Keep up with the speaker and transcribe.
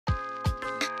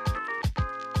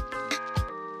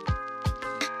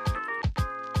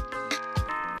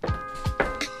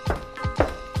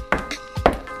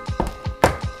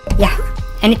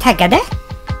Är ni taggade?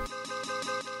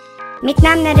 Mitt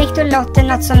namn är rektor Lotte,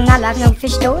 något som alla nog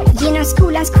förstår. Genom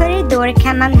skolans korridor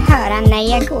kan man höra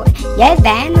när jag går. Jag är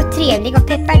vän och trevlig och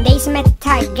peppar dig som är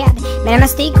taggad. Men när man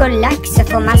stygg och lack så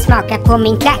får man smaka på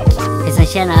min klack. Vi som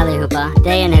känner allihopa,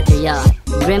 Dejan heter jag.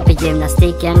 Grym på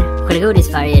gymnastiken, skäller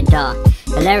godis varje dag.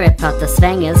 Jag lär mig prata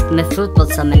svengelsk med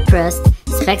fotboll som en tröst.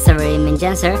 Spexar i min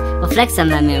jänser och flexar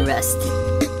med min röst.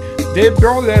 Det är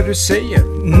bra det du säger,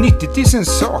 nyttigt i sin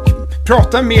sak.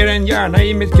 Prata mer än gärna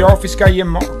i mitt grafiska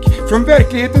gemak. Från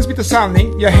verklighetens bitter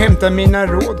sanning, jag hämtar mina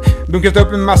råd. Bunkrat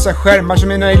upp en massa skärmar som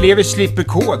mina elever slipper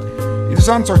kod.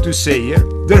 Intressant sak du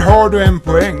säger, där har du en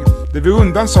poäng. Där vi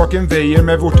undan saken väjer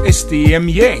med vårt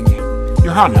STM-gäng.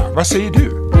 Johanna, vad säger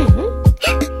du?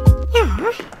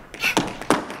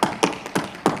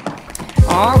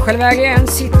 Ja, själva vägen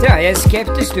sitter jag är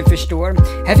skeptisk, du förstår.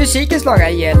 Här fysikens lagar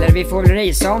gäller, vi får väl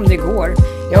risa om det går.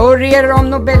 Jag orerar om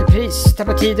Nobelpris,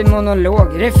 tappar tiden monolog.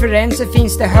 Referenser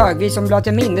finns det högvis som blott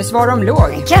till minnes var de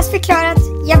låg. Krasst förklarat,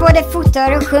 jag både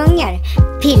fotar och sjunger.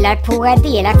 Pillar på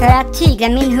delar för att tygla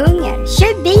min hunger.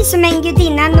 Kör bi som en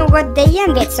gudinna, något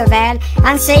Dejan vet så väl.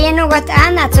 Han säger något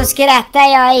annat så skrattar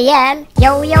jag ihjäl.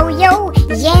 Jo,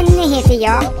 Jenny heter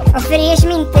jag. Och för er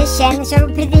som inte känner så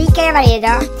predikar jag varje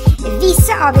dag.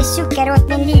 Vissa av er suckar åt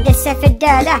min lidelse för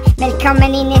döda.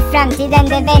 Välkommen in i framtiden,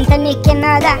 det väntar mycket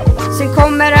möda. Sen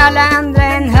kommer alla andra,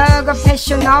 en hög av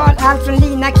personal. Allt från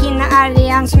Lina, Kinna,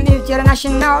 Arian som utgör en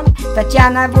national.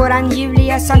 Tatjana, våran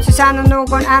Julia, samt Susanne och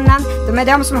någon annan. De är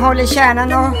de som håller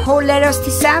kärnan och håller oss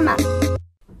tillsammans.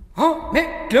 Ja, men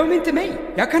glöm inte mig.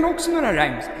 Jag kan också några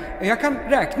rhymes. Jag kan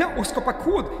räkna och skapa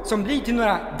kod som blir till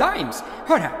några dimes.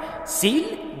 Hör här. Sill,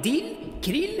 dill,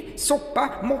 krill, soppa,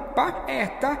 moppa,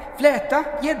 äta, fläta,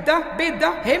 gädda,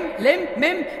 bädda, hem, lem,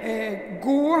 mem,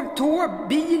 gå, tå,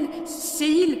 bil,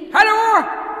 sil. Hallå!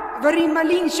 Vad rimmar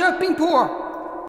Linköping på?